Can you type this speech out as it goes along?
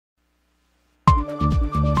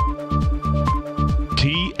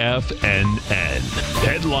TFNN.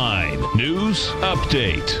 Headline News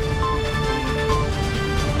Update.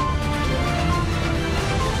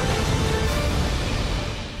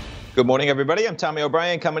 Good morning, everybody. I'm Tommy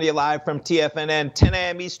O'Brien coming to you live from TFNN, 10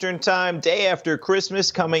 a.m. Eastern Time, day after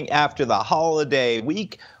Christmas, coming after the holiday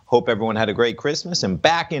week. Hope everyone had a great Christmas and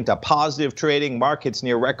back into positive trading. Markets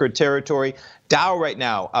near record territory. Dow right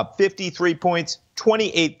now up 53 points,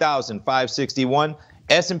 28,561.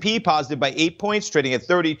 S&P positive by 8 points, trading at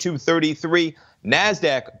 3233.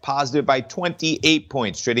 NASDAQ positive by 28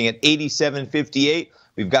 points, trading at 8758.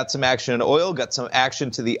 We've got some action in oil, got some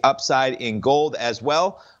action to the upside in gold as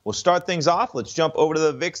well. We'll start things off. Let's jump over to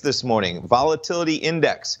the VIX this morning. Volatility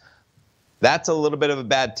index. That's a little bit of a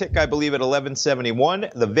bad tick, I believe, at 1171.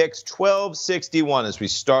 The VIX 1261 as we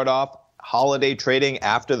start off holiday trading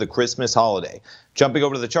after the Christmas holiday. Jumping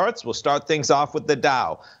over to the charts, we'll start things off with the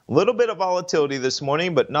Dow. A little bit of volatility this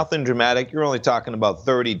morning, but nothing dramatic. You're only talking about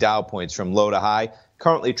 30 Dow points from low to high.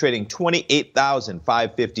 Currently trading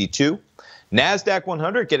 28,552. NASDAQ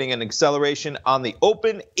 100 getting an acceleration on the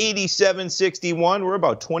open, 8761. We're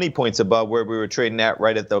about 20 points above where we were trading at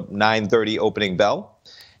right at the 9:30 opening bell.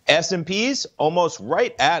 S&Ps almost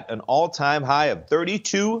right at an all-time high of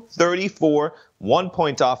 3234. 1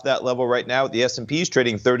 point off that level right now with the S&Ps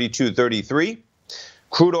trading 3233.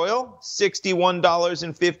 Crude oil,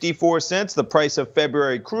 $61.54, the price of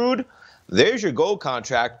February crude. There's your gold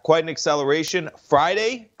contract, quite an acceleration.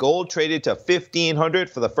 Friday, gold traded to $1,500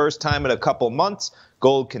 for the first time in a couple months.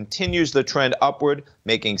 Gold continues the trend upward,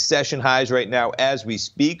 making session highs right now as we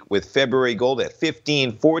speak, with February gold at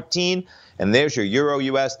 $1,514. And there's your euro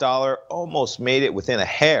US dollar, almost made it within a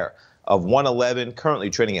hair of 111, currently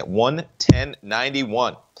trading at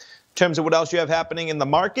 110.91. In terms of what else you have happening in the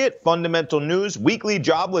market, fundamental news, weekly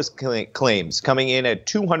jobless claims coming in at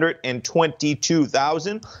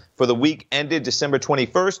 222,000 for the week ended December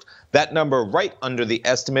 21st. That number right under the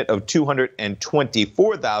estimate of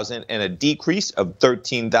 224,000 and a decrease of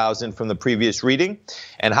 13,000 from the previous reading.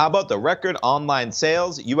 And how about the record online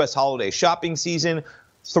sales, U.S. holiday shopping season,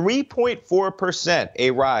 3.4%,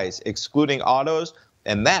 a rise excluding autos,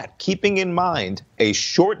 and that keeping in mind a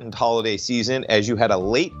shortened holiday season as you had a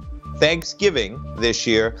late Thanksgiving this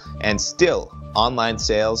year, and still online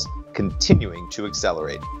sales continuing to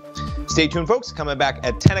accelerate. Stay tuned, folks. Coming back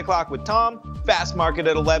at 10 o'clock with Tom. Fast Market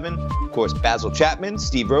at 11. Of course, Basil Chapman,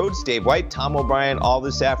 Steve Rhodes, Dave White, Tom O'Brien, all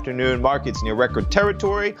this afternoon. Markets near record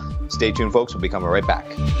territory. Stay tuned, folks. We'll be coming right back.